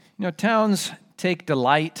Towns take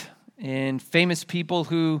delight in famous people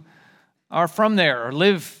who are from there or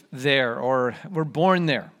live there or were born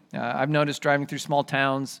there. I've noticed driving through small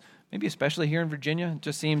towns, maybe especially here in Virginia, it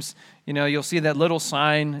just seems, you'll see that little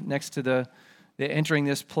sign next to the entering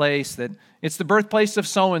this place that it's the birthplace of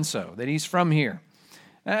so-and-so, that he's from here.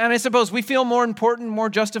 And I suppose we feel more important, more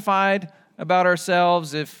justified about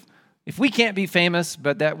ourselves if we can't be famous,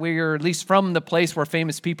 but that we're at least from the place where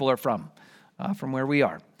famous people are from where we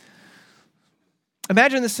are.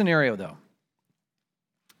 Imagine this scenario, though.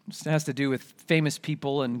 It has to do with famous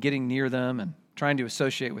people and getting near them and trying to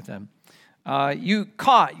associate with them. You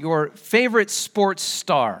caught your favorite sports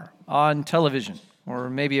star on television, or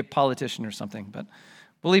maybe a politician or something, but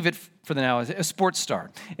we'll leave it for the now as a sports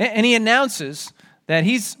star. And he announces that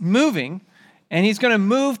he's moving, and he's going to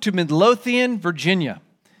move to Midlothian, Virginia,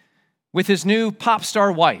 with his new pop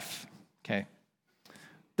star wife. Okay,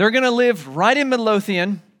 they're going to live right in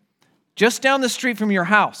Midlothian, just down the street from your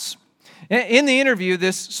house. In the interview,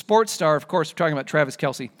 this sports star, of course, we're talking about Travis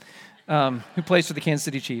Kelce, who plays for the Kansas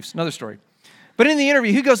City Chiefs, another story. But in the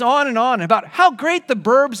interview, he goes on and on about how great the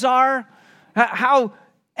burbs are, how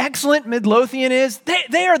excellent Midlothian is.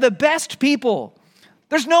 They are the best people.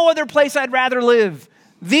 There's no other place I'd rather live.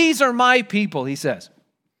 These are my people, he says.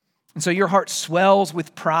 And so your heart swells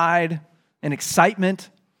with pride and excitement.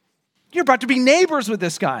 You're about to be neighbors with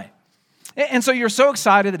this guy. And so you're so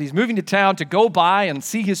excited that he's moving to town to go by and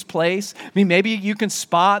see his place. I mean, maybe you can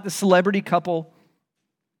spot the celebrity couple.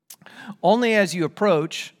 Only as you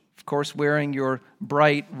approach, of course, wearing your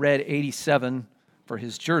bright red 87 for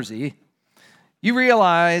his jersey, you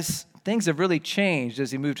realize things have really changed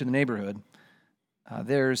as you move to the neighborhood.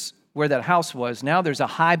 There's where that house was. Now there's a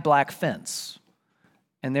high black fence,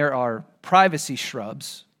 and there are privacy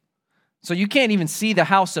shrubs. So you can't even see the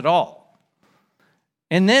house at all.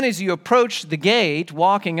 And then as you approach the gate,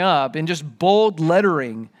 walking up, in just bold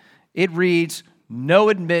lettering, it reads, "No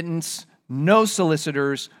admittance, no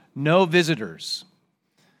solicitors, no visitors."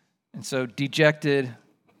 And so dejected,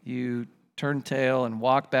 you turn tail and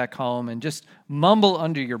walk back home and just mumble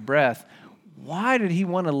under your breath, why did he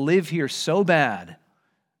want to live here so bad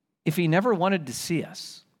if he never wanted to see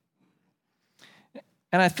us?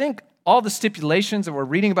 And I think all the stipulations that we're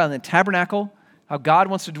reading about in the tabernacle, how God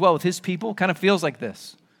wants to dwell with his people, kind of feels like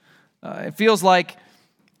this. It feels like,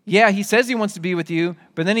 yeah, he says he wants to be with you,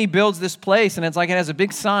 but then he builds this place, and it's like it has a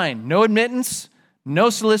big sign. No admittance, no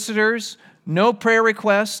solicitors, no prayer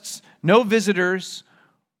requests, no visitors,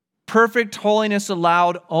 perfect holiness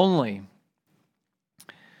allowed only.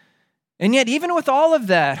 And yet, even with all of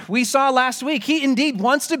that, we saw last week, he indeed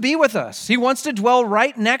wants to be with us. He wants to dwell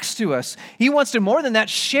right next to us. He wants to, more than that,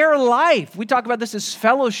 share life. We talk about this as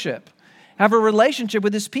fellowship, have a relationship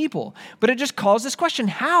with his people. But it just calls this question,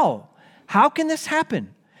 how? How can this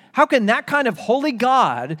happen? How can that kind of holy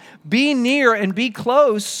God be near and be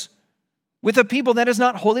close with a people that is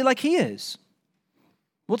not holy like he is?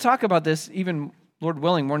 We'll talk about this, even, Lord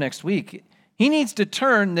willing, more next week. He needs to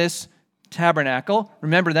turn this tabernacle,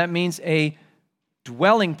 remember that means a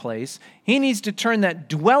dwelling place. He needs to turn that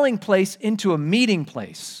dwelling place into a meeting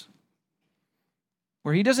place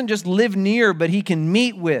where he doesn't just live near, but he can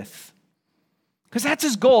meet with. Because that's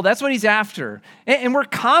his goal. That's what he's after. And we're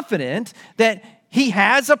confident that he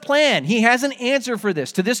has a plan. He has an answer for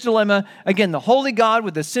this, to this dilemma. Again, the holy God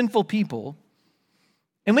with the sinful people.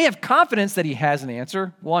 And we have confidence that he has an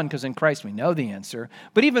answer. One, because in Christ we know the answer.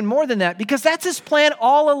 But even more than that, because that's his plan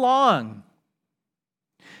all along.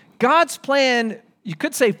 God's plan, you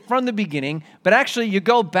could say from the beginning, but actually you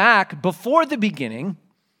go back before the beginning.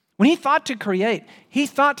 When he thought to create, he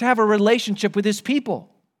thought to have a relationship with his people.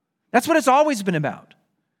 That's what it's always been about.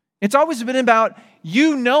 It's always been about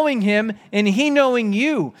you knowing him and he knowing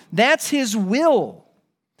you. That's his will.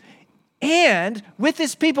 And with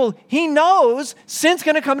his people, he knows sin's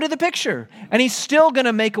going to come into the picture, and he's still going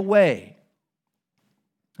to make a way.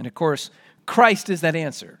 And of course, Christ is that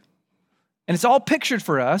answer. And it's all pictured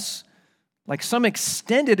for us like some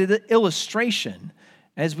extended illustration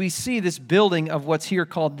as we see this building of what's here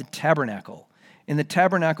called the tabernacle, in the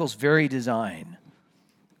tabernacle's very design.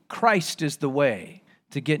 Christ is the way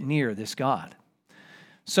to get near this God.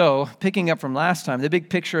 So, picking up from last time, the big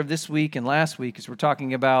picture of this week and last week is we're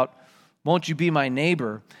talking about, won't you be my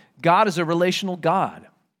neighbor? God is a relational God.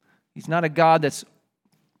 He's not a God that's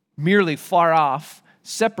merely far off,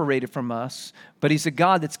 separated from us, but he's a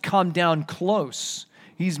God that's come down close.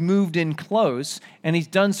 He's moved in close, and he's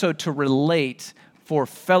done so to relate for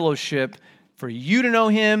fellowship, for you to know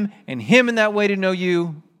him, and him in that way to know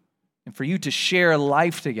you, and for you to share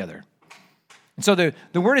life together. And so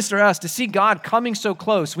the word is for us to see God coming so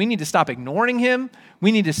close. We need to stop ignoring him.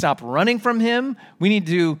 We need to stop running from him. We need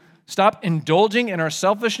to stop indulging in our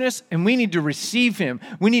selfishness, and we need to receive him.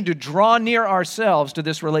 We need to draw near ourselves to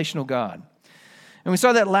this relational God. And we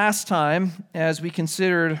saw that last time as we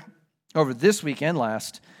considered over this weekend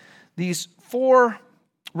these 4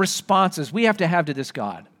 responses we have to have to this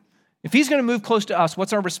God. If he's going to move close to us,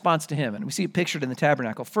 what's our response to him? And we see it pictured in the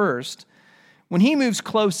tabernacle. First, when he moves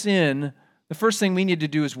close in, the first thing we need to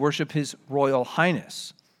do is worship his royal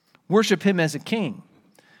highness. Worship him as a king.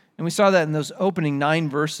 And we saw that in those opening 9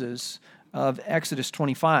 verses of Exodus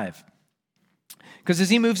 25. Because as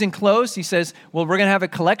he moves in close, he says, well, we're going to have a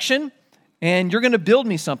collection, and you're going to build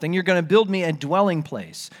me something. You're going to build me a dwelling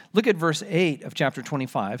place. Look at verse 8 of chapter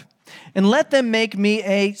 25. And let them make me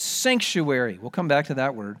a sanctuary. We'll come back to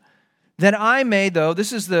that word. That I may, though,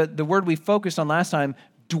 this is the word we focused on last time,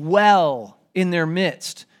 dwell in their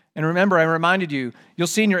midst. And remember, I reminded you, you'll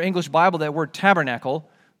see in your English Bible that word tabernacle,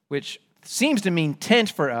 which seems to mean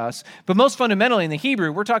tent for us, but most fundamentally in the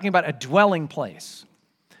Hebrew, we're talking about a dwelling place.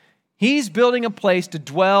 He's building a place to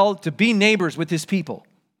dwell, to be neighbors with his people.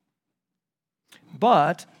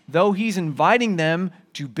 But though he's inviting them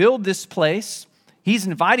to build this place, he's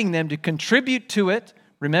inviting them to contribute to it,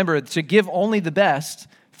 remember, to give only the best,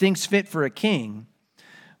 things fit for a king.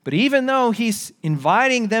 But even though he's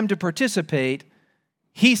inviting them to participate,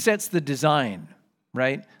 he sets the design,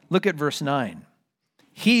 right? Look at verse 9.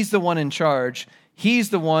 He's the one in charge. He's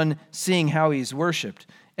the one seeing how he's worshiped.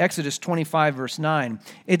 Exodus 25, verse 9.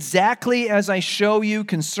 Exactly as I show you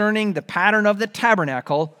concerning the pattern of the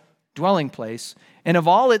tabernacle, dwelling place, and of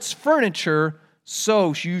all its furniture,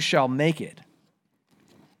 so you shall make it.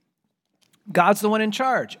 God's the one in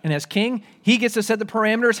charge. And as king, he gets to set the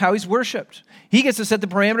parameters how he's worshiped. He gets to set the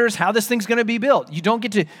parameters how this thing's going to be built. You don't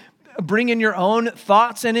get to bring in your own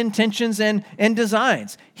thoughts and intentions and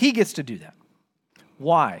designs. He gets to do that.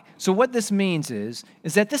 Why? So what this means is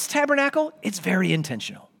that this tabernacle, it's very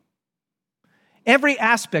intentional. Every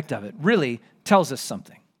aspect of it really tells us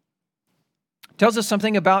something. It tells us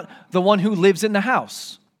something about the one who lives in the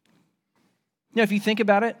house. You know, if you think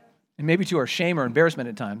about it, and maybe to our shame or embarrassment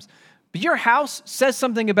at times, but your house says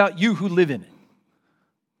something about you who live in it.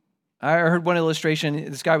 I heard one illustration,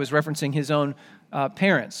 this guy was referencing his own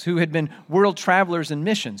parents who had been world travelers and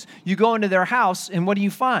missions. You go into their house, and what do you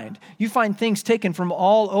find? You find things taken from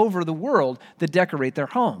all over the world that decorate their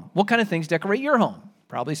home. What kind of things decorate your home?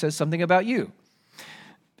 Probably says something about you.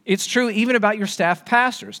 It's true even about your staff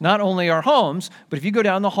pastors, not only our homes, but if you go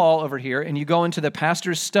down the hall over here and you go into the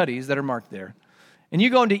pastor's studies that are marked there, and you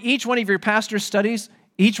go into each one of your pastor's studies,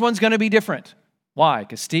 each one's going to be different. Why?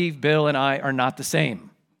 Because Steve, Bill, and I are not the same,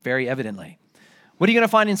 very evidently. What are you going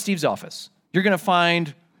to find in Steve's office? You're going to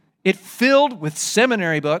find it filled with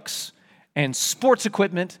seminary books and sports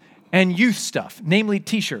equipment and youth stuff, namely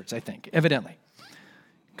T-shirts, I think, evidently.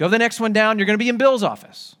 Go the next one down, you're going to be in Bill's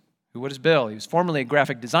office. What is Bill? He was formerly a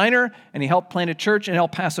graphic designer, and he helped plant a church in El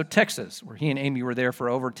Paso, Texas, where he and Amy were there for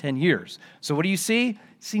over 10 years. So what do you see?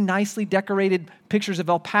 See nicely decorated pictures of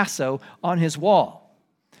El Paso on his wall.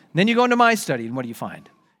 And then you go into my study, and what do you find?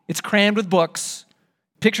 It's crammed with books,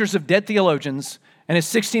 pictures of dead theologians, and a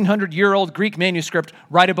 1,600-year-old Greek manuscript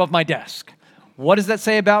right above my desk. What does that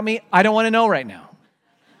say about me? I don't want to know right now.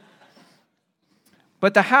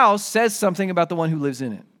 But the house says something about the one who lives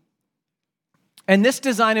in it. And this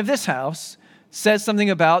design of this house says something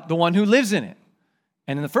about the one who lives in it.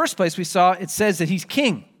 And in the first place, we saw it says that he's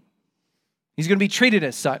king. He's going to be treated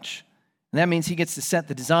as such. And that means he gets to set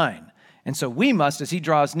the design. And so we must, as he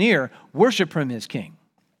draws near, worship him as king.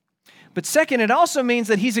 But second, it also means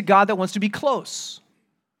that he's a God that wants to be close.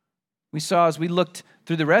 We saw as we looked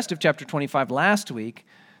through the rest of chapter 25 last week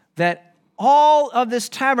that all of this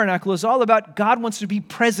tabernacle is all about God wants to be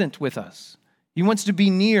present with us. He wants to be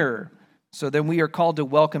near. So then we are called to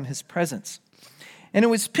welcome his presence. And it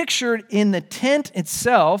was pictured in the tent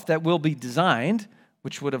itself that will be designed,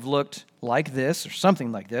 which would have looked like this or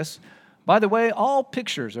something like this. By the way, all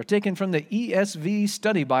pictures are taken from the ESV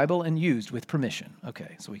Study Bible and used with permission.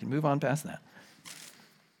 Okay, so we can move on past that.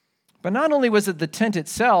 But not only was it the tent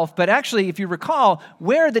itself, but actually, if you recall,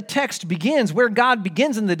 where the text begins, where God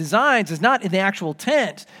begins in the designs is not in the actual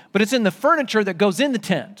tent, but it's in the furniture that goes in the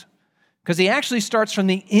tent. Because he actually starts from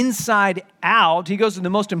the inside out. He goes to the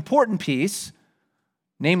most important piece,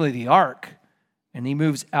 namely the ark, and he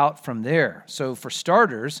moves out from there. So for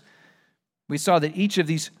starters, we saw that each of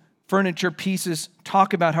these furniture pieces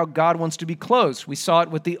talk about how God wants to be close. We saw it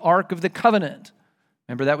with the Ark of the Covenant.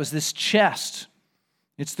 Remember, that was this chest.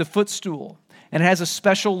 It's the footstool. And it has a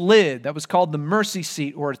special lid that was called the mercy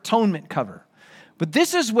seat or atonement cover. But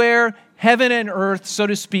this is where heaven and earth, so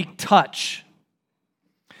to speak, touch.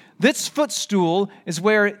 This footstool is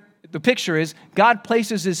where the picture is God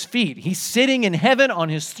places his feet. He's sitting in heaven on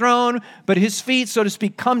his throne, but his feet, so to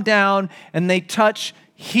speak, come down and they touch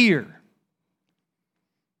here.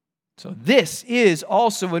 So this is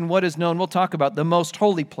also in what is known, we'll talk about, the most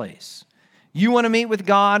holy place. You want to meet with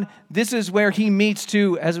God? This is where he meets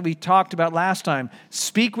to, as we talked about last time,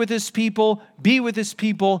 speak with his people, be with his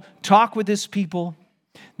people, talk with his people.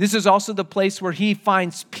 This is also the place where he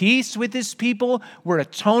finds peace with his people, where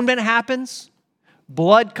atonement happens.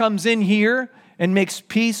 Blood comes in here and makes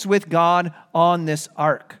peace with God on this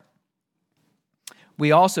ark.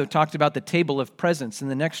 We also talked about the table of presence in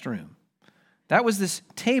the next room. That was this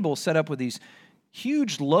table set up with these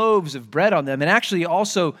huge loaves of bread on them, and actually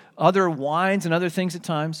also other wines and other things at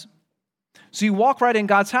times. So you walk right in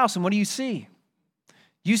God's house, and what do you see?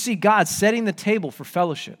 You see God setting the table for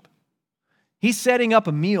fellowship. He's setting up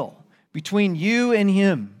a meal between you and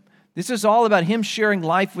him. This is all about him sharing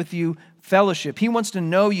life with you, fellowship. He wants to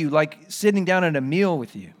know you like sitting down at a meal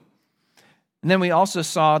with you. And then we also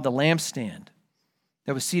saw the lampstand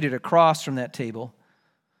that was seated across from that table.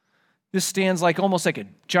 This stands almost like a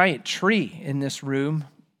giant tree in this room.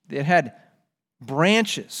 It had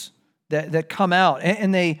branches that come out,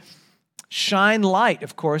 and they shine light,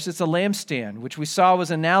 of course. It's a lampstand, which we saw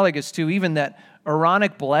was analogous to even that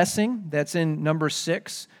Aaronic blessing that's in number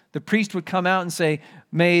 6. The priest would come out and say,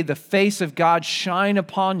 "May the face of God shine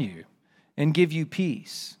upon you and give you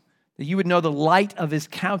peace," that you would know the light of his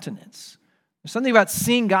countenance. There's something about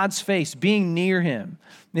seeing God's face, being near him.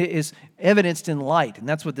 It is evidenced in light, and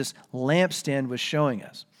that's what this lampstand was showing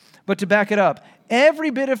us. But to back it up,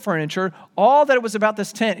 every bit of furniture, all that it was about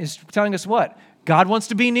this tent is telling us what? God wants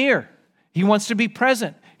to be near. He wants to be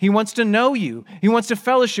present. He wants to know you. He wants to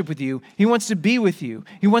fellowship with you. He wants to be with you.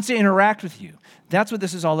 He wants to interact with you. That's what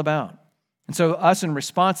this is all about. And so us in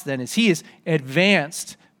response then, as he is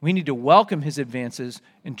advanced, we need to welcome his advances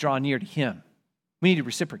and draw near to him. We need to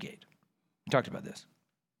reciprocate. We talked about this.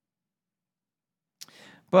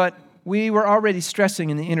 But we were already stressing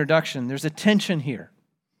in the introduction, there's a tension here.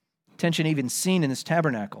 Tension even seen in this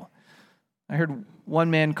tabernacle. I heard one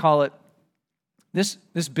man call it, this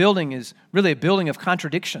building is really a building of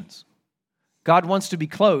contradictions. God wants to be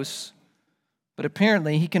close, but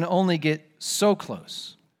apparently he can only get so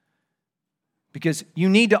close. Because you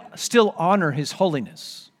need to still honor his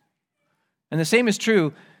holiness. And the same is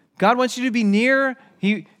true. God wants you to be near.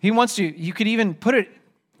 He wants you. You could even put it,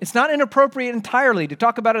 it's not inappropriate entirely to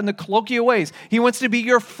talk about it in the colloquial ways. He wants to be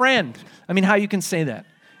your friend. I mean, how you can say that.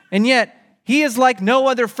 And yet, he is like no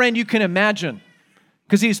other friend you can imagine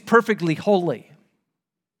because he's perfectly holy.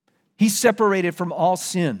 He's separated from all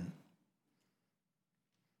sin.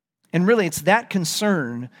 And really, it's that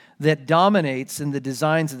concern that dominates in the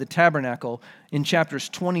designs of the tabernacle in chapters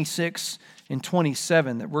 26 and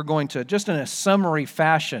 27 that we're going to, just in a summary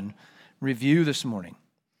fashion, review this morning.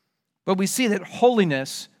 But we see that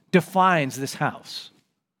holiness defines this house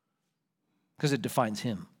because it defines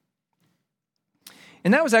him.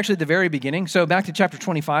 And that was actually at the very beginning. So back to chapter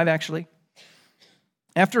 25, actually.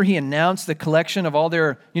 After he announced the collection of all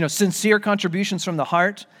their, sincere contributions from the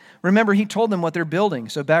heart, remember, he told them what they're building.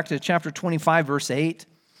 So back to chapter 25, verse 8,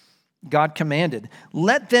 God commanded,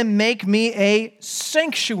 "Let them make me a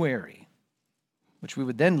sanctuary," which we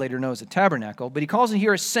would then later know as a tabernacle, but he calls it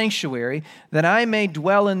here a sanctuary, "that I may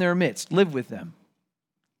dwell in their midst," live with them.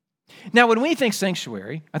 Now, when we think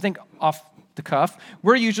sanctuary, I think off the cuff,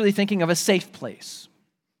 we're usually thinking of a safe place.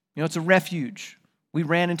 It's a refuge. We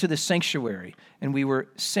ran into the sanctuary and we were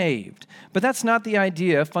saved. But that's not the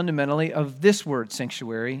idea fundamentally of this word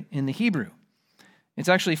sanctuary in the Hebrew. It's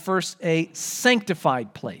actually first a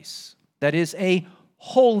sanctified place. That is a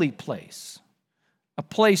holy place. A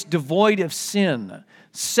place devoid of sin,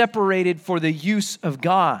 separated for the use of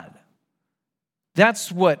God. That's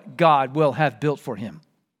what God will have built for him.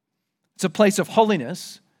 It's a place of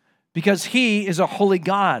holiness because he is a holy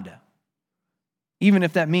God, even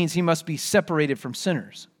if that means he must be separated from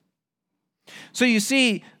sinners. So you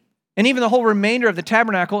see, and even the whole remainder of the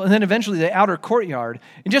tabernacle, and then eventually the outer courtyard,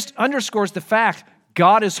 it just underscores the fact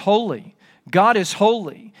God is holy. God is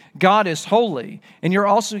holy. God is holy. And you're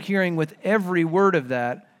also hearing with every word of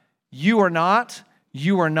that, you are not,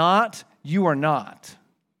 you are not, you are not,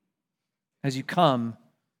 as you come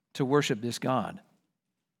to worship this God.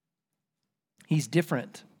 He's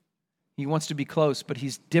different. He wants to be close, but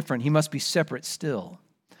he's different. He must be separate still.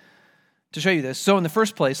 To show you this, so in the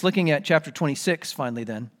first place, looking at chapter 26 finally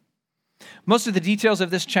then, most of the details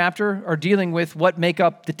of this chapter are dealing with what make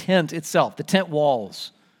up the tent itself, the tent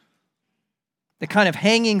walls. the kind of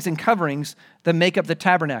hangings and coverings that make up the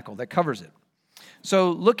tabernacle, that covers it.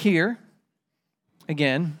 So look here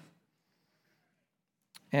again.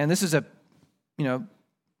 And this is a,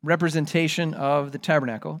 representation of the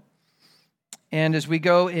tabernacle. And as we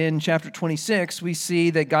go in chapter 26, we see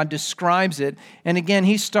that God describes it. And again,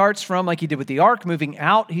 he starts from, like he did with the ark, moving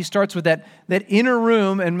out. He starts with that inner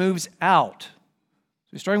room and moves out.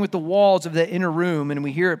 So he's starting with the walls of that inner room, and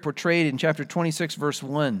we hear it portrayed in chapter 26, verse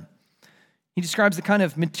 1. He describes the kind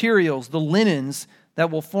of materials, the linens, that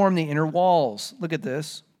will form the inner walls. Look at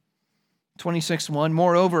this. 26:1.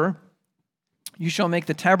 Moreover, you shall make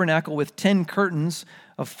the tabernacle with 10 curtains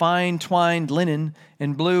of fine twined linen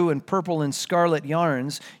and blue and purple and scarlet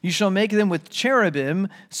yarns. You shall make them with cherubim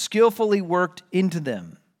skillfully worked into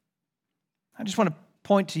them. I just want to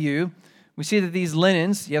point to you, we see that these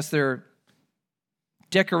linens, yes, they're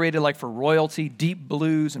decorated like for royalty, deep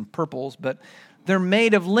blues and purples, but they're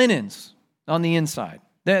made of linens on the inside.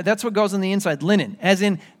 That's what goes on the inside, linen, as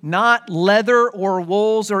in not leather or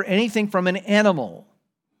wools or anything from an animal.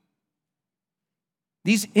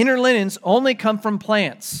 These inner linens only come from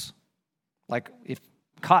plants, like if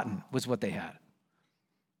cotton was what they had.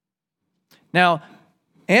 Now,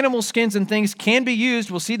 animal skins and things can be used,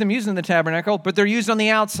 we'll see them used in the tabernacle, but they're used on the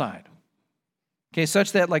outside. Okay,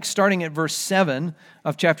 such that like starting at verse 7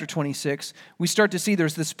 of chapter 26, we start to see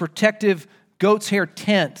there's this protective goat's hair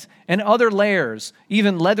tent and other layers,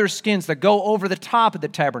 even leather skins that go over the top of the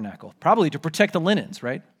tabernacle, probably to protect the linens,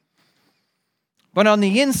 right? But on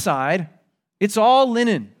the inside, it's all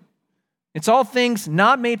linen. It's all things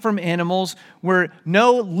not made from animals where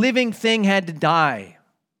no living thing had to die.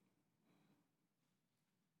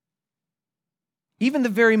 Even the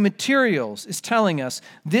very materials is telling us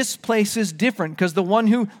this place is different because the one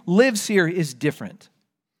who lives here is different.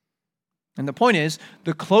 And the point is,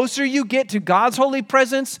 the closer you get to God's holy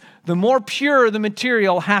presence, the more pure the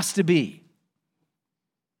material has to be,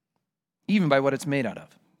 even by what it's made out of.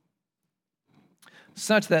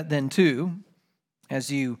 Such that then too, as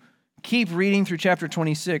you keep reading through chapter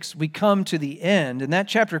 26, we come to the end, and that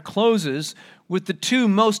chapter closes with the two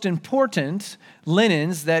most important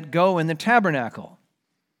linens that go in the tabernacle.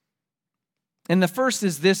 And the first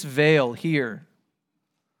is this veil here.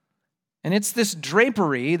 And it's this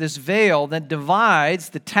drapery, this veil that divides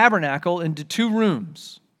the tabernacle into two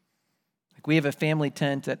rooms. Like we have a family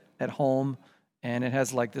tent at home, and it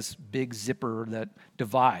has like this big zipper that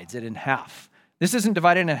divides it in half. This isn't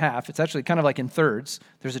divided in half. It's actually kind of like in thirds.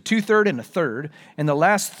 There's a 2/3 and a third. And the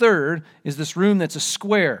last third is this room that's a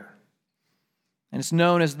square. And it's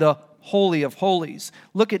known as the Holy of Holies.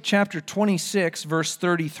 Look at chapter 26, verse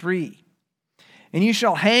 33. And you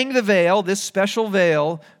shall hang the veil, this special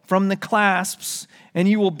veil, from the clasps, and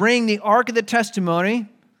you will bring the ark of the testimony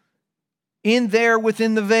in there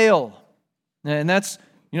within the veil. And that's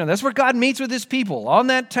where God meets with his people, on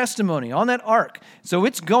that testimony, on that ark. So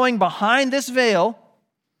it's going behind this veil.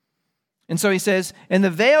 And so he says, and the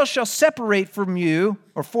veil shall separate from you,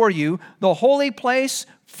 or for you, the holy place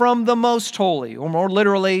from the most holy, or more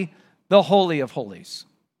literally, the Holy of Holies.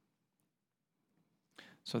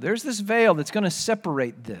 So there's this veil that's going to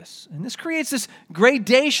separate this. And this creates this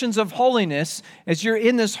gradations of holiness as you're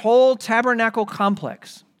in this whole tabernacle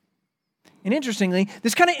complex. And interestingly,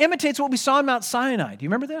 this kind of imitates what we saw in Mount Sinai. Do you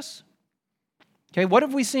remember this? Okay, what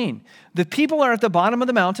have we seen? The people are at the bottom of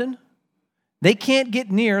the mountain. They can't get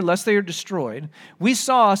near lest they are destroyed. We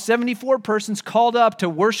saw 74 persons called up to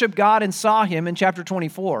worship God and saw him in chapter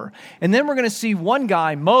 24. And then we're going to see one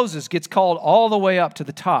guy, Moses, gets called all the way up to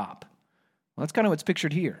the top. Well, that's kind of what's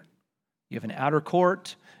pictured here. You have an outer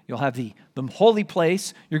court. You'll have the holy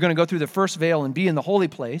place. You're going to go through the first veil and be in the holy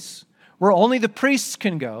place, where only the priests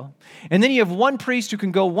can go. And then you have one priest who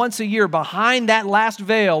can go once a year behind that last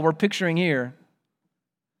veil we're picturing here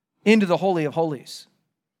into the Holy of Holies,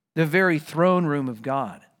 the very throne room of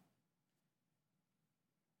God.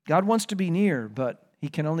 God wants to be near, but he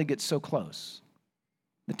can only get so close.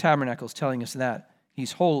 The tabernacle is telling us that.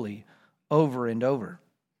 He's holy over and over.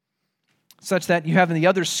 Such that you have in the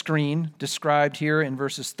other screen described here in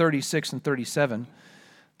verses 36 and 37,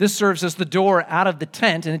 this serves as the door out of the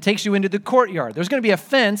tent, and it takes you into the courtyard. There's going to be a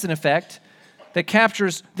fence, in effect, that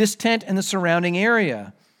captures this tent and the surrounding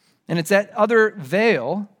area. And it's that other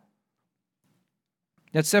veil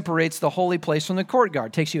that separates the holy place from the courtyard.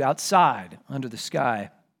 It takes you outside under the sky.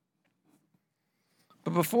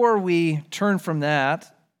 But before we turn from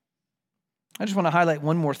that, I just want to highlight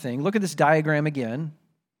one more thing. Look at this diagram again.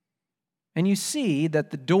 And you see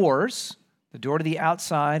that the doors, the door to the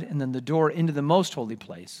outside and then the door into the most holy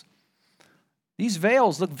place, these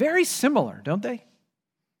veils look very similar, don't they?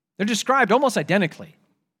 They're described almost identically.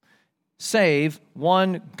 save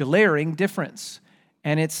one glaring difference.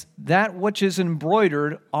 And it's that which is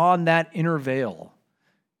embroidered on that inner veil.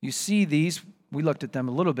 You see these, we looked at them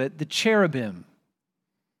a little bit, the cherubim.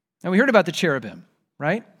 And we heard about the cherubim,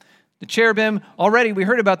 right? The cherubim, already we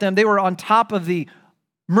heard about them. They were on top of the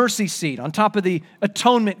mercy seat, on top of the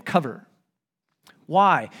atonement cover.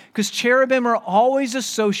 Why? Because cherubim are always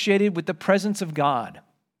associated with the presence of God.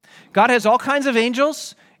 God has all kinds of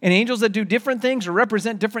angels, and angels that do different things or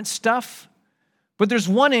represent different stuff. But there's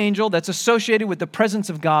one angel that's associated with the presence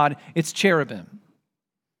of God. It's cherubim.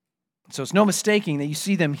 So it's no mistaking that you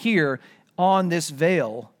see them here on this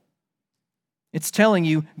veil. It's telling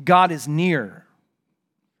you God is near.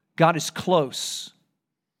 God is close.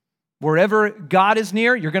 Wherever God is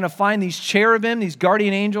near, you're going to find these cherubim, these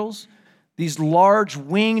guardian angels, these large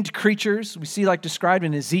winged creatures we see like described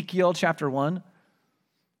in Ezekiel chapter 1.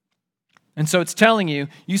 And so it's telling you,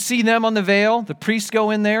 you see them on the veil, the priests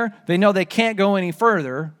go in there, they know they can't go any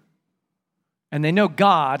further, and they know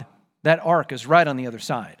God, that ark is right on the other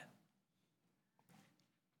side.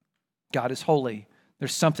 God is holy.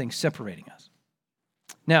 There's something separating us.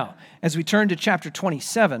 Now, as we turn to chapter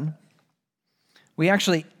 27, we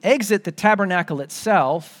actually exit the tabernacle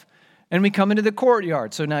itself, and we come into the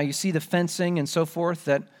courtyard. So now you see the fencing and so forth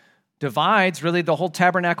that divides really the whole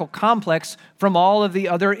tabernacle complex from all of the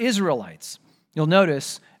other Israelites. You'll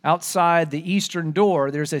notice outside the eastern door,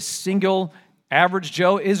 there's a single average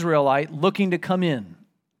Joe Israelite looking to come in.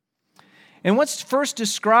 And what's first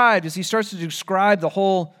described as he starts to describe the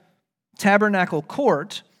whole tabernacle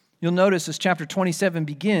court, you'll notice as chapter 27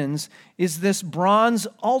 begins, is this bronze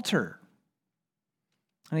altar.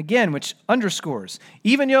 And again, which underscores,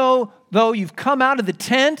 even though you've come out of the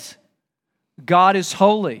tent, God is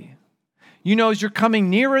holy. You know, as you're coming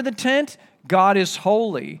nearer the tent, God is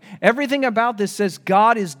holy. Everything about this says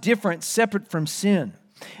God is different, separate from sin.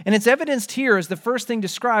 And it's evidenced here as the first thing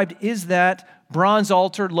described is that bronze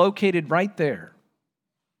altar located right there.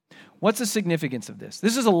 What's the significance of this?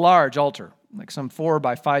 This is a large altar, like some 4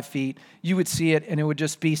 by 5 feet. You would see it, and it would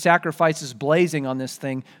just be sacrifices blazing on this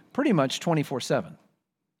thing pretty much 24/7.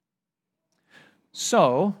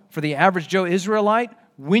 So, for the average Joe Israelite,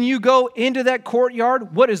 when you go into that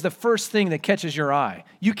courtyard, what is the first thing that catches your eye?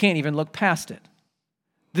 You can't even look past it.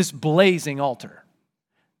 This blazing altar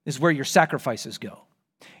is where your sacrifices go.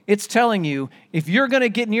 It's telling you, if you're going to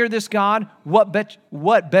get near this God, what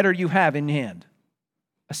better you have in hand?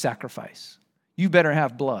 A sacrifice. You better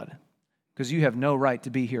have blood, because you have no right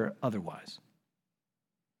to be here otherwise.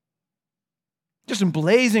 Just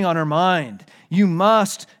emblazing on our mind, you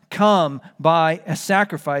must come by a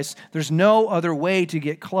sacrifice. There's no other way to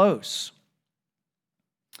get close.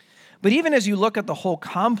 But even as you look at the whole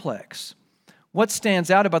complex, what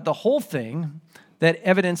stands out about the whole thing that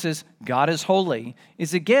evidences God is holy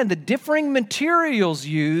is, again, the differing materials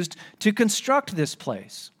used to construct this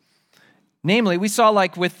place. Namely, we saw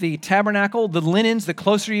like with the tabernacle, the linens, the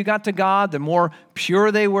closer you got to God, the more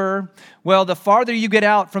pure they were. Well, the farther you get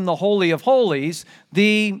out from the Holy of Holies,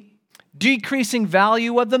 the decreasing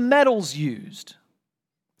value of the metals used.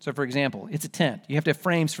 So for example, it's a tent. You have to have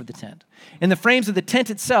frames for the tent. And the frames of the tent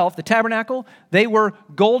itself, the tabernacle, they were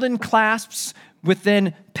golden clasps with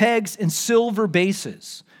then pegs and silver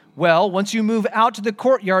bases. Well, once you move out to the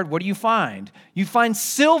courtyard, what do you find? You find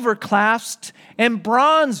silver clasped and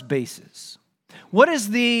bronze bases. What is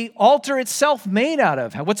the altar itself made out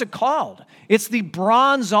of? What's it called? It's the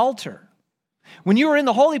bronze altar. When you were in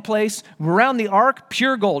the holy place, around the ark,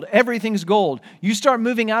 pure gold, everything's gold. You start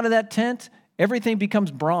moving out of that tent, everything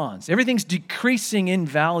becomes bronze. Everything's decreasing in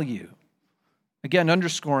value. Again,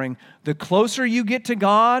 underscoring, the closer you get to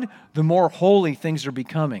God, the more holy things are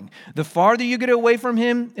becoming. The farther you get away from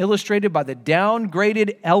Him, illustrated by the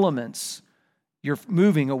downgraded elements, you're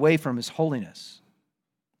moving away from His holiness.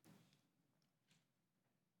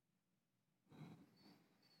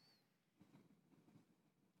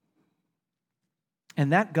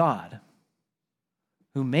 And that God,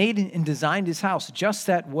 who made and designed His house just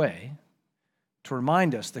that way, to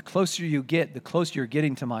remind us, the closer you get, the closer you're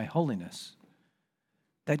getting to my holiness,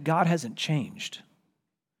 that God hasn't changed.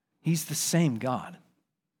 He's the same God.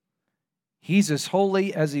 He's as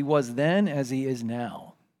holy as He was then as He is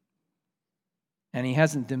now. And He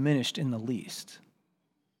hasn't diminished in the least.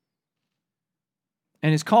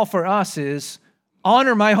 And His call for us is,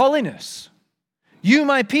 honor my holiness. You,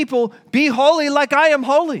 my people, be holy like I am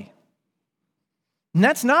holy. And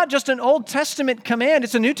that's not just an Old Testament command.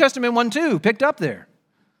 It's a New Testament one too, picked up there.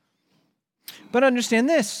 But understand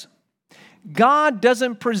this. God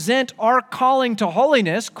doesn't present our calling to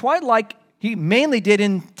holiness quite like He mainly did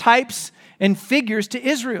in types and figures to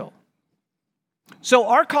Israel. So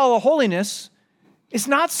our call of holiness is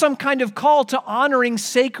not some kind of call to honoring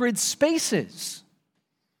sacred spaces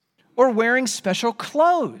or wearing special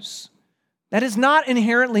clothes. That is not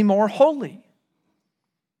inherently more holy.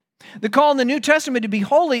 The call in the New Testament to be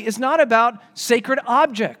holy is not about sacred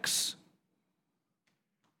objects.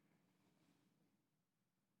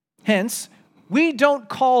 Hence, we don't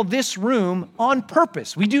call this room on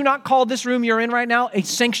purpose. We do not call this room you're in right now a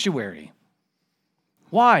sanctuary.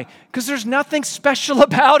 Why? Because there's nothing special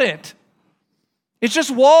about it. It's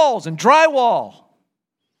just walls and drywall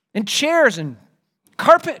and chairs and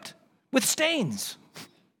carpet with stains.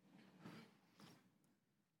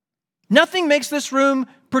 Nothing makes this room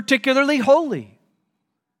particularly holy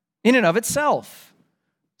in and of itself.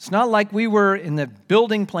 It's not like we were in the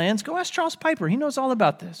building plans. Go ask Charles Piper. He knows all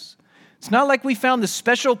about this. It's not like we found the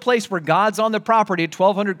special place where God's on the property at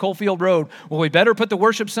 1200 Coalfield Road. Well, we better put the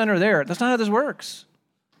worship center there. That's not how this works.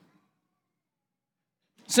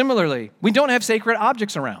 Similarly, we don't have sacred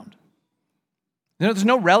objects around. There's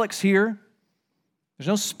no relics here. There's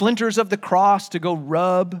no splinters of the cross to go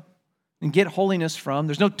rub and get holiness from.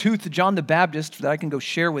 There's no tooth of John the Baptist that I can go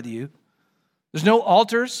share with you. There's no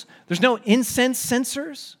altars. There's no incense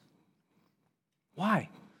censers. Why?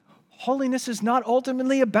 Holiness is not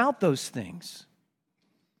ultimately about those things.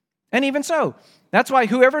 And even so, that's why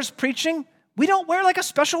whoever's preaching, we don't wear like a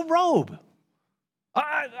special robe.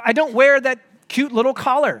 I don't wear that cute little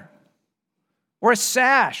collar or a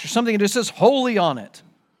sash or something that just says holy on it,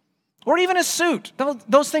 or even a suit.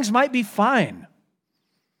 Those things might be fine,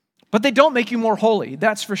 but they don't make you more holy,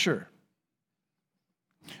 that's for sure.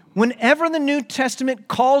 Whenever the New Testament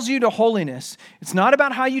calls you to holiness, it's not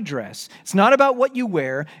about how you dress. It's not about what you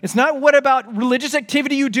wear. It's not what about religious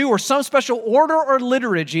activity you do or some special order or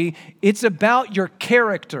liturgy. It's about your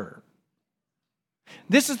character.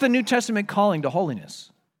 This is the New Testament calling to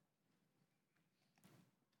holiness.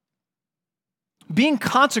 Being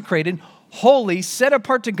consecrated, holy, set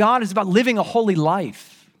apart to God is about living a holy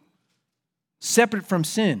life, separate from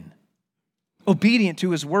sin, obedient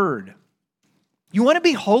to His word. You want to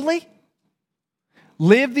be holy?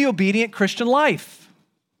 Live the obedient Christian life.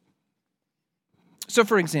 So,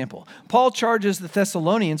 for example, Paul charges the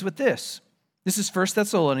Thessalonians with this. This is 1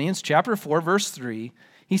 Thessalonians chapter 4, verse 3.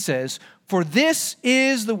 He says, "For this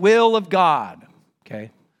is the will of God."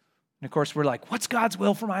 Okay? And of course, we're like, what's God's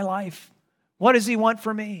will for my life? What does He want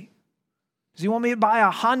for me? Does He want me to buy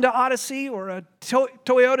a Honda Odyssey or a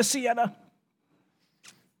Toyota Sienna?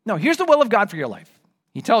 No, here's the will of God for your life.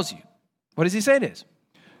 He tells you. What does He say it is?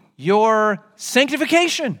 Your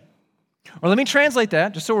sanctification. Or let me translate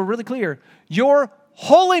that, just so we're really clear. Your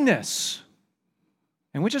holiness.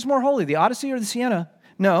 And which is more holy, the Odyssey or the Sienna?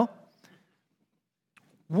 No.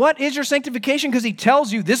 What is your sanctification? Because He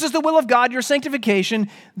tells you, this is the will of God, your sanctification,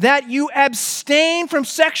 that you abstain from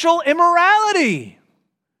sexual immorality.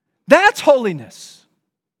 That's holiness.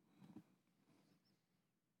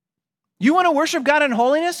 You want to worship God in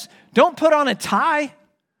holiness? Don't put on a tie.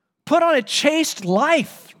 Put on a chaste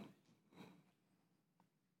life.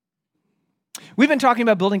 We've been talking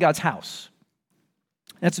about building God's house.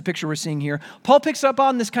 That's the picture we're seeing here. Paul picks up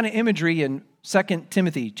on this kind of imagery in 2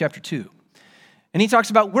 Timothy chapter 2. And he talks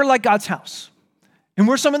about we're like God's house. And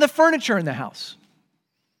we're some of the furniture in the house.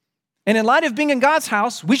 And in light of being in God's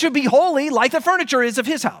house, we should be holy like the furniture is of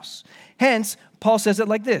His house. Hence, Paul says it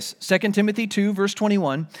like this, 2 Timothy 2, verse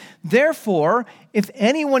 21. "Therefore, if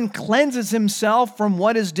anyone cleanses himself from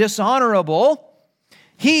what is dishonorable,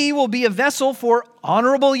 he will be a vessel for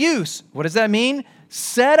honorable use." What does that mean?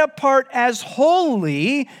 Set apart as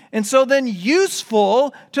holy, and so then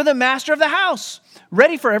useful to the master of the house,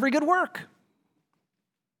 ready for every good work.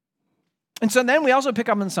 And so then we also pick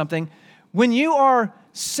up on something. When you are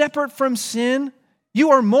separate from sin, you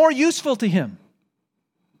are more useful to Him.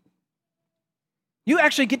 You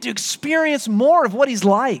actually get to experience more of what He's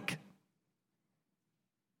like.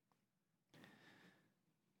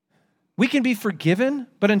 We can be forgiven,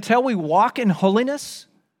 but until we walk in holiness,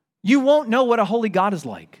 you won't know what a holy God is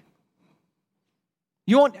like.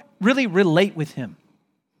 You won't really relate with Him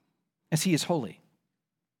as He is holy.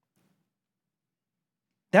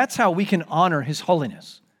 That's how we can honor His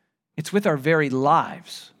holiness. It's with our very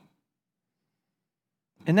lives.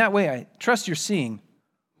 And that way, I trust you're seeing,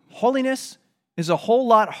 holiness is a whole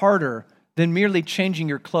lot harder than merely changing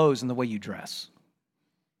your clothes and the way you dress.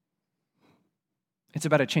 It's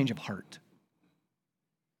about a change of heart.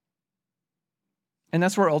 And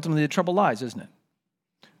that's where ultimately the trouble lies, isn't it?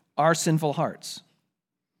 Our sinful hearts.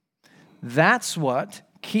 That's what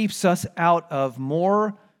keeps us out of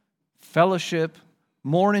more fellowship,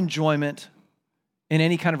 more enjoyment in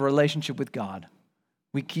any kind of relationship with God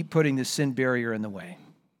we keep putting this sin barrier in the way.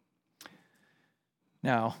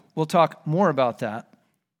 Now, we'll talk more about that,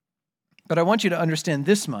 but I want you to understand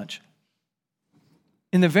this much.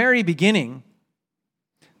 In the very beginning,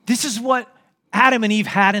 this is what Adam and Eve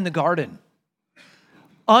had in the garden.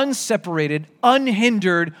 Unseparated,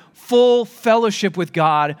 unhindered, full fellowship with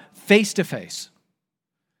God, face to face.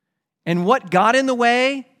 And what got in the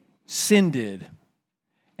way? Sin did.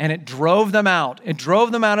 And it drove them out. It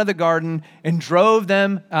drove them out of the garden and drove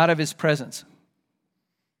them out of his presence.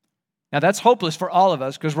 Now that's hopeless for all of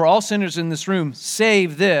us because we're all sinners in this room,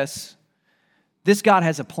 save this. This God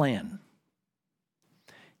has a plan.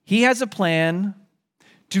 He has a plan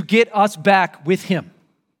to get us back with him.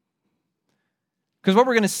 Because what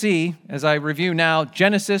we're going to see as I review now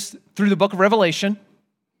Genesis through the book of Revelation,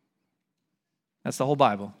 that's the whole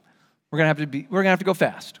Bible. We're going to have to go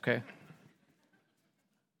fast, okay?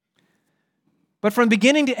 But from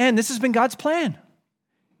beginning to end, this has been God's plan,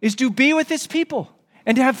 is to be with his people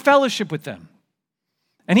and to have fellowship with them.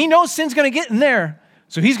 And he knows sin's going to get in there,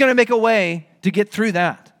 so he's going to make a way to get through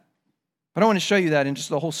that. But I want to show you that in just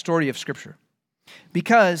the whole story of Scripture.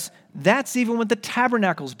 Because that's even what the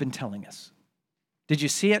tabernacle's been telling us. Did you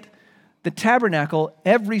see it? The tabernacle,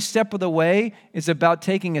 every step of the way, is about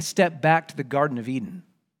taking a step back to the Garden of Eden.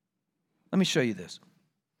 Let me show you this.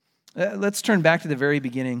 Let's turn back to the very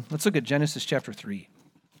beginning. Let's look at Genesis chapter 3.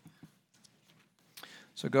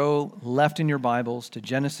 So go left in your Bibles to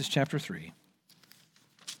Genesis chapter 3.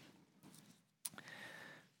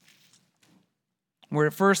 Where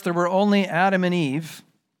at first there were only Adam and Eve.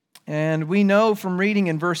 And we know from reading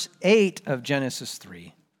in verse 8 of Genesis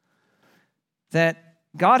 3 that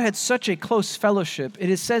God had such a close fellowship.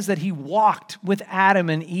 It says that he walked with Adam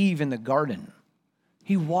and Eve in the garden.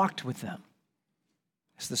 He walked with them.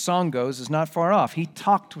 As the song goes, is not far off. He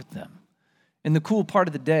talked with them in the cool part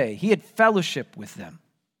of the day. He had fellowship with them.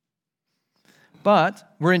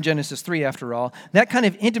 But we're in Genesis 3 after all. That kind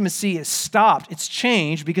of intimacy is stopped. It's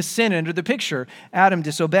changed because sin entered the picture. Adam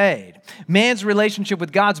disobeyed. Man's relationship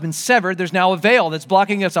with God's been severed. There's now a veil that's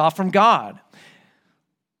blocking us off from God,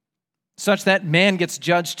 such that man gets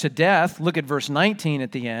judged to death. Look at verse 19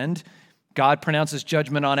 at the end. God pronounces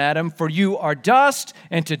judgment on Adam. For you are dust,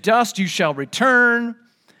 and to dust you shall return.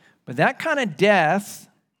 But that kind of death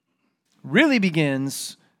really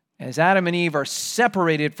begins as Adam and Eve are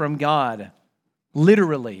separated from God.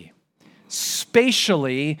 Literally,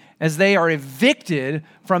 spatially, as they are evicted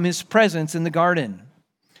from his presence in the garden.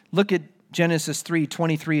 Look at Genesis 3,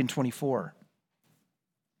 23 and 24.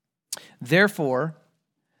 Therefore,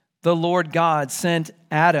 the Lord God sent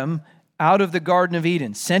Adam out of the Garden of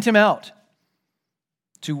Eden, sent him out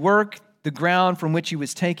to work the ground from which he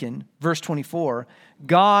was taken. Verse 24,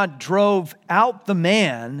 God drove out the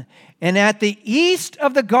man, and at the east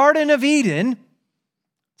of the Garden of Eden,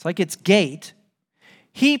 it's like its gate,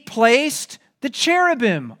 he placed the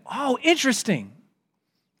cherubim. Oh, interesting.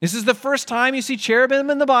 This is the first time you see cherubim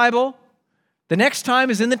in the Bible. The next time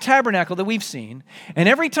is in the tabernacle that we've seen. And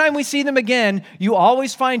every time we see them again, you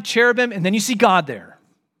always find cherubim and then you see God there.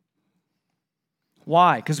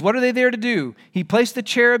 Why? Because what are they there to do? He placed the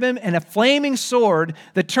cherubim and a flaming sword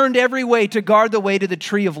that turned every way to guard the way to the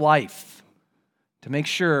tree of life, to make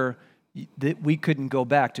sure that we couldn't go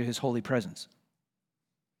back to his holy presence.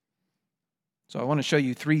 So I want to show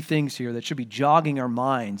you three things here that should be jogging our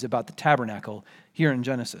minds about the tabernacle here in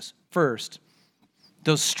Genesis. First,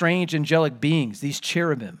 those strange angelic beings, these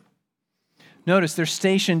cherubim. Notice they're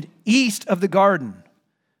stationed east of the garden.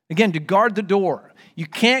 Again, to guard the door. You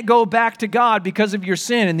can't go back to God because of your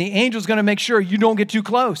sin, and the angel's going to make sure you don't get too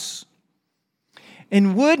close.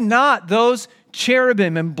 And would not those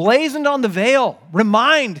cherubim emblazoned on the veil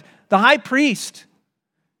remind the high priest,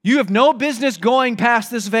 you have no business going past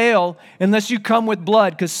this veil unless you come with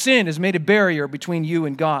blood, because sin has made a barrier between you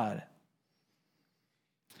and God.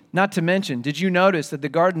 Not to mention, did you notice that the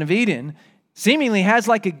Garden of Eden seemingly has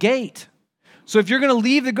like a gate? So if you're going to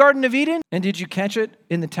leave the Garden of Eden, and did you catch it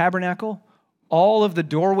in the tabernacle? All of the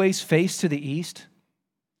doorways face to the east.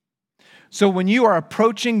 So when you are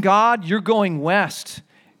approaching God, you're going west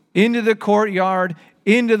into the courtyard,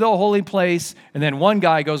 into the holy place, and then one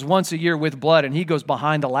guy goes once a year with blood, and he goes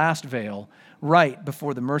behind the last veil, right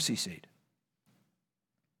before the mercy seat.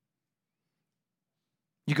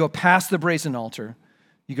 You go past the brazen altar,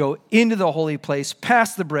 you go into the holy place,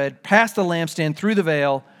 past the bread, past the lampstand, through the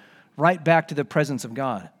veil, right back to the presence of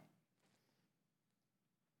God.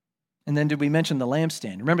 And then did we mention the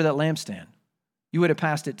lampstand? Remember that lampstand? You would have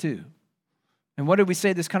passed it too. And what did we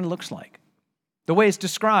say this kind of looks like? The way it's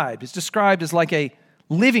described as like a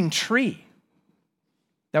living tree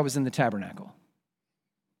that was in the tabernacle.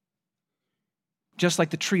 just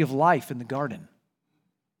like the tree of life in the garden.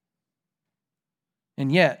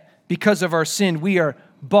 And yet, because of our sin, we are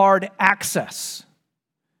barred access,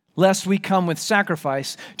 lest we come with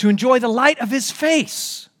sacrifice to enjoy the light of his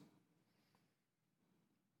face.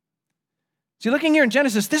 See, looking here in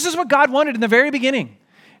Genesis, this is what God wanted in the very beginning.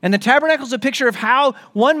 And the tabernacle is a picture of how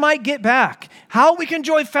one might get back, how we can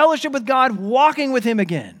enjoy fellowship with God, walking with him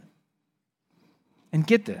again. And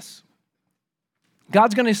get this,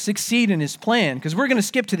 God's going to succeed in his plan, because we're going to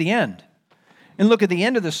skip to the end and look at the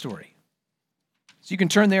end of the story. So you can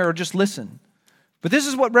turn there or just listen. But this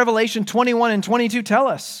is what Revelation 21 and 22 tell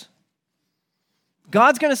us.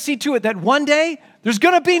 God's going to see to it that one day there's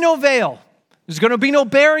going to be no veil, there's going to be no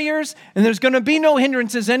barriers, and there's going to be no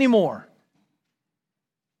hindrances anymore.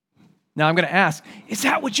 Now I'm going to ask, is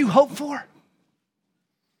that what you hope for?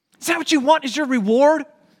 Is that what you want as your reward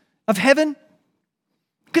of heaven?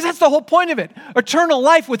 Because that's the whole point of it, eternal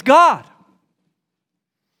life with God.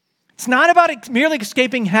 It's not about merely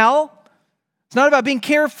escaping hell. It's not about being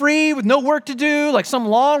carefree with no work to do, like some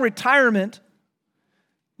long retirement.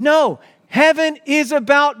 No, heaven is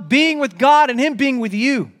about being with God and him being with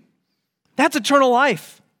you. That's eternal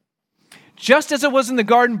life. Just as it was in the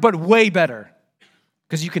garden, but way better,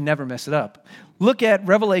 because you can never mess it up. Look at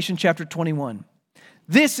Revelation chapter 21.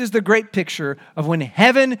 This is the great picture of when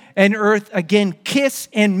heaven and earth again kiss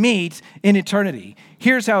and meet in eternity.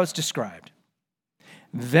 Here's how it's described.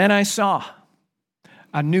 Then I saw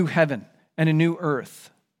a new heaven and a new earth.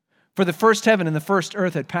 For the first heaven and the first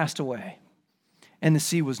earth had passed away, and the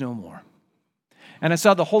sea was no more. And I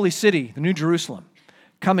saw the holy city, the New Jerusalem,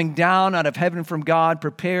 coming down out of heaven from God,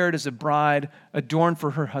 prepared as a bride adorned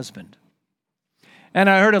for her husband. And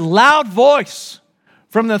I heard a loud voice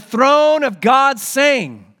from the throne of God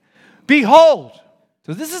saying, behold,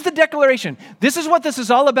 so this is the declaration. This is what this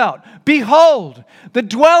is all about. Behold, the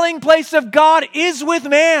dwelling place of God is with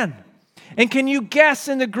man. And can you guess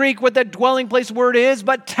in the Greek what that dwelling place word is?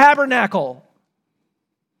 But tabernacle.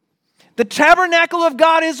 The tabernacle of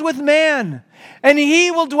God is with man, and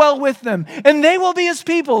he will dwell with them, and they will be his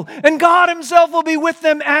people, and God himself will be with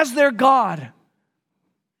them as their God.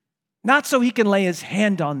 Not so he can lay his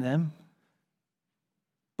hand on them,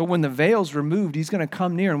 but when the veil's removed, he's going to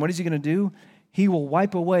come near, and what is he going to do? He will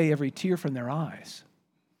wipe away every tear from their eyes,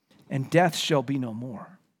 and death shall be no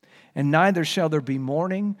more. And neither shall there be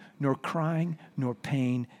mourning, nor crying, nor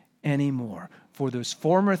pain anymore. For those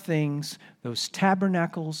former things, those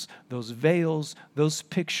tabernacles, those veils, those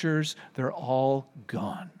pictures, they're all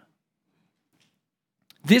gone.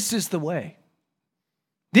 This is the way.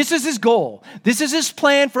 This is his goal. This is his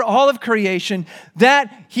plan for all of creation,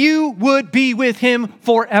 that you would be with him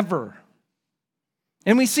forever.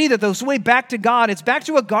 And we see that those way back to God, it's back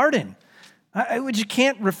to a garden. You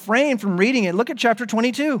can't refrain from reading it. Look at chapter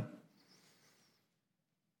 22.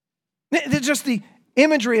 Just the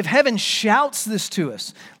imagery of heaven shouts this to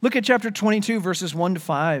us. Look at chapter 22, verses 1 to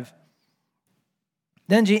 5.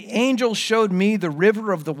 Then the angel showed me the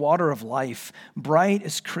river of the water of life, bright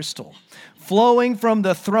as crystal, flowing from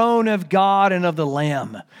the throne of God and of the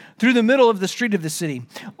Lamb, through the middle of the street of the city.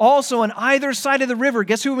 Also on either side of the river,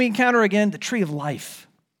 guess who we encounter again? The tree of life,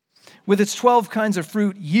 with its 12 kinds of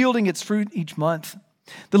fruit, yielding its fruit each month.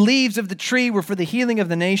 The leaves of the tree were for the healing of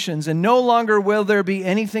the nations, and no longer will there be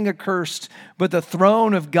anything accursed, but the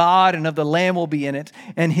throne of God and of the Lamb will be in it,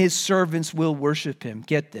 and his servants will worship him.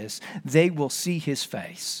 Get this, they will see his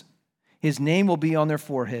face. His name will be on their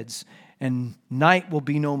foreheads, and night will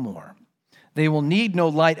be no more. They will need no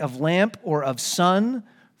light of lamp or of sun,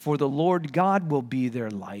 for the Lord God will be their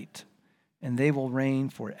light, and they will reign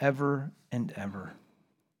forever and ever.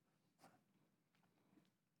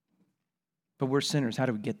 But we're sinners. How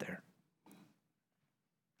do we get there?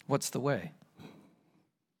 What's the way?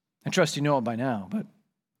 I trust you know it by now, but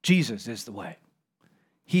Jesus is the way.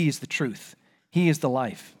 He is the truth. He is the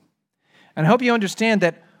life. And I hope you understand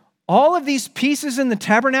that all of these pieces in the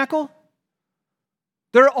tabernacle,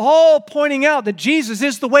 they're all pointing out that Jesus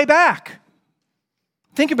is the way back.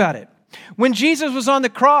 Think about it. When Jesus was on the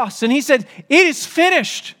cross and he said, "It is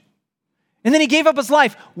finished," and then he gave up his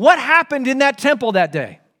life, what happened in that temple that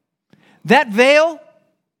day? That veil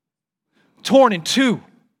torn in two.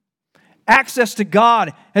 Access to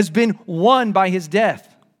God has been won by his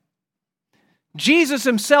death. Jesus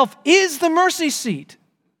himself is the mercy seat,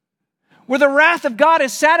 where the wrath of God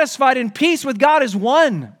is satisfied and peace with God is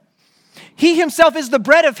won. He himself is the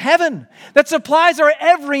bread of heaven that supplies our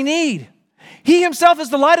every need. He himself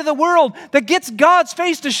is the light of the world that gets God's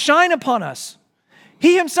face to shine upon us.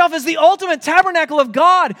 He himself is the ultimate tabernacle of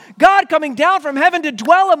God, God coming down from heaven to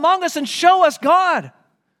dwell among us and show us God.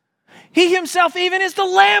 He himself even is the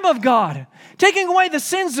Lamb of God, taking away the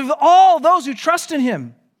sins of all those who trust in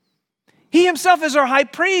him. He himself is our high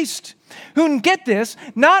priest, who, get this,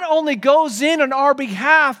 not only goes in on our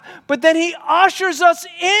behalf, but then he ushers us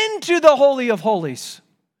into the Holy of Holies,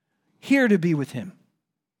 here to be with him.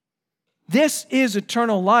 This is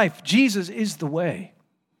eternal life. Jesus is the way.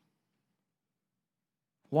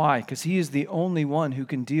 Why? Because he is the only one who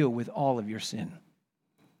can deal with all of your sin.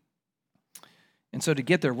 And so to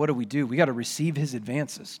get there, what do? We got to receive his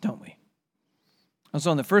advances, don't we? And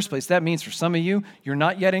so in the first place, that means for some of you, you're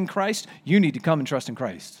not yet in Christ, you need to come and trust in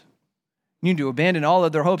Christ. You need to abandon all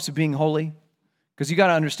other hopes of being holy, because you got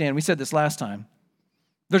to understand, we said this last time,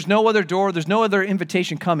 there's no other door, there's no other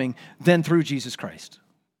invitation coming than through Jesus Christ.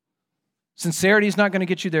 Sincerity is not going to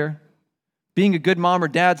get you there. Being a good mom or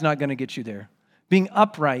dad's not going to get you there. Being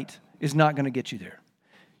upright is not going to get you there.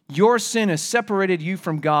 Your sin has separated you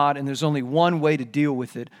from God, and there's only one way to deal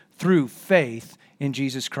with it, through faith in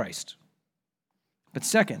Jesus Christ. But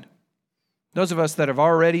second, those of us that have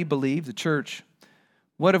already believed, the church,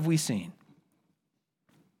 what have we seen?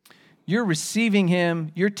 You're receiving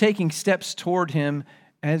him, you're taking steps toward him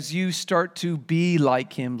as you start to be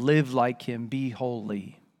like him, live like him, be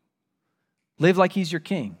holy. Live like he's your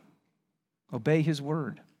king. Obey his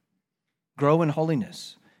word. Grow in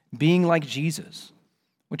holiness. Being like Jesus.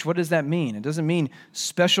 Which, what does that mean? It doesn't mean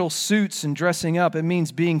special suits and dressing up. It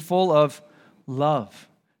means being full of love,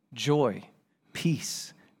 joy,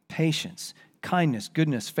 peace, patience, kindness,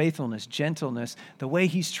 goodness, faithfulness, gentleness, the way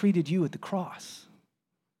he's treated you at the cross.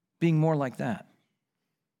 Being more like that.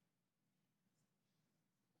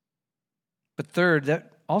 But third,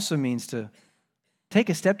 that also means to take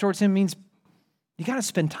a step towards him means you got to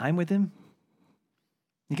spend time with him.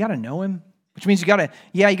 You got to know him, which means you got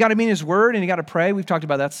to be in his word and you got to pray. We've talked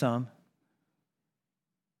about that some.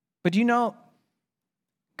 But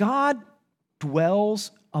God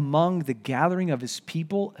dwells among the gathering of his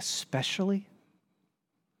people especially.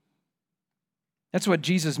 That's what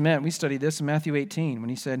Jesus meant. We studied this in Matthew 18 when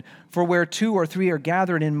he said, "For where 2 or 3 are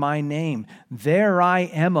gathered in my name, there I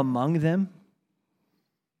am among them."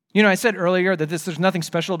 I said earlier that there's nothing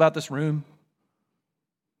special about this room.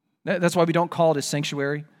 That's why we don't call it a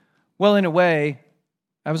sanctuary. Well, in a way,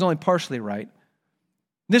 I was only partially right.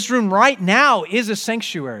 This room right now is a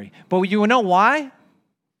sanctuary. But you know why?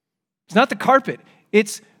 It's not the carpet.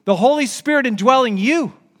 It's the Holy Spirit indwelling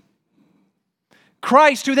you.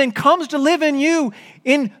 Christ, who then comes to live in you,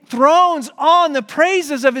 enthrones on the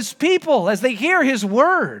praises of his people as they hear his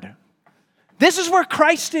word. This is where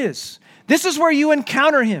Christ is. This is where you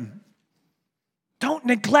encounter him. Don't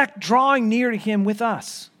neglect drawing near to him with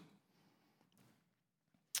us.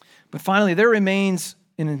 But finally, there remains,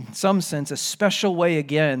 in some sense, a special way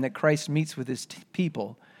again that Christ meets with his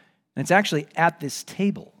people. And it's actually at this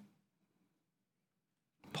table.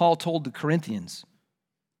 Paul told the Corinthians,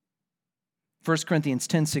 1 Corinthians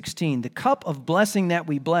 10:16, "The cup of blessing that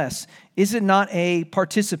we bless, is it not a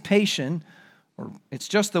participation," or it's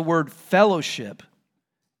just the word fellowship,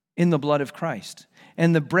 "in the blood of Christ?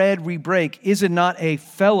 And the bread we break, is it not a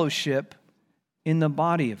fellowship in the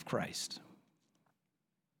body of Christ?"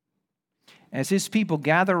 As his people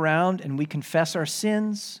gather around and we confess our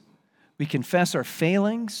sins, we confess our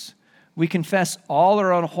failings, we confess all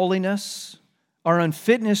our unholiness, our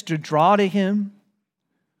unfitness to draw to him,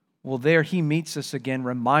 well, there he meets us again,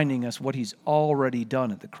 reminding us what he's already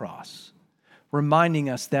done at the cross, reminding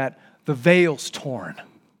us that the veil's torn,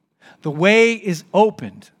 the way is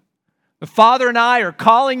opened. The Father and I are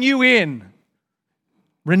calling you in.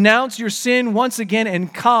 Renounce your sin once again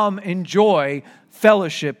and come enjoy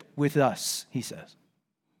fellowship with us, he says.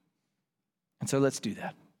 And so let's do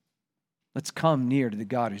that. Let's come near to the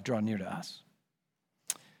God who's drawn near to us.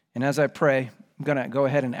 And as I pray, I'm going to go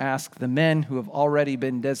ahead and ask the men who have already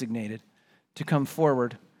been designated to come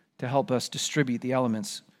forward to help us distribute the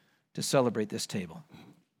elements to celebrate this table.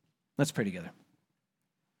 Let's pray together.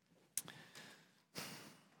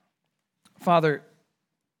 Father,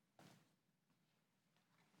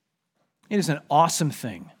 it is an awesome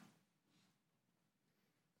thing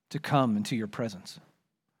to come into your presence.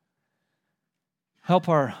 Help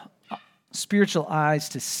our spiritual eyes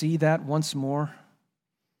to see that once more.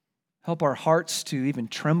 Help our hearts to even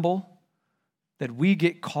tremble that we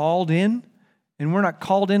get called in, and we're not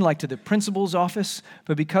called in like to the principal's office,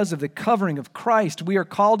 but because of the covering of Christ, we are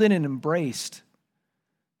called in and embraced.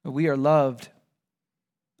 But we are loved.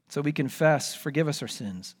 So we confess, forgive us our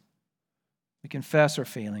sins. We confess our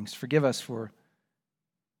failings. Forgive us for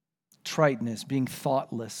triteness, being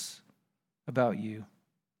thoughtless about you.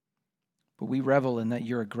 But we revel in that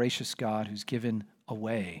you're a gracious God who's given a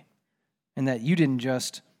way, and that you didn't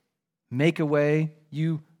just make a way.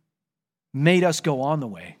 You made us go on the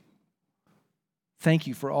way. Thank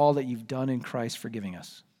you for all that you've done in Christ forgiving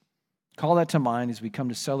us. Call that to mind as we come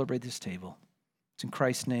to celebrate this table. It's in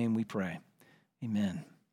Christ's name we pray. Amen.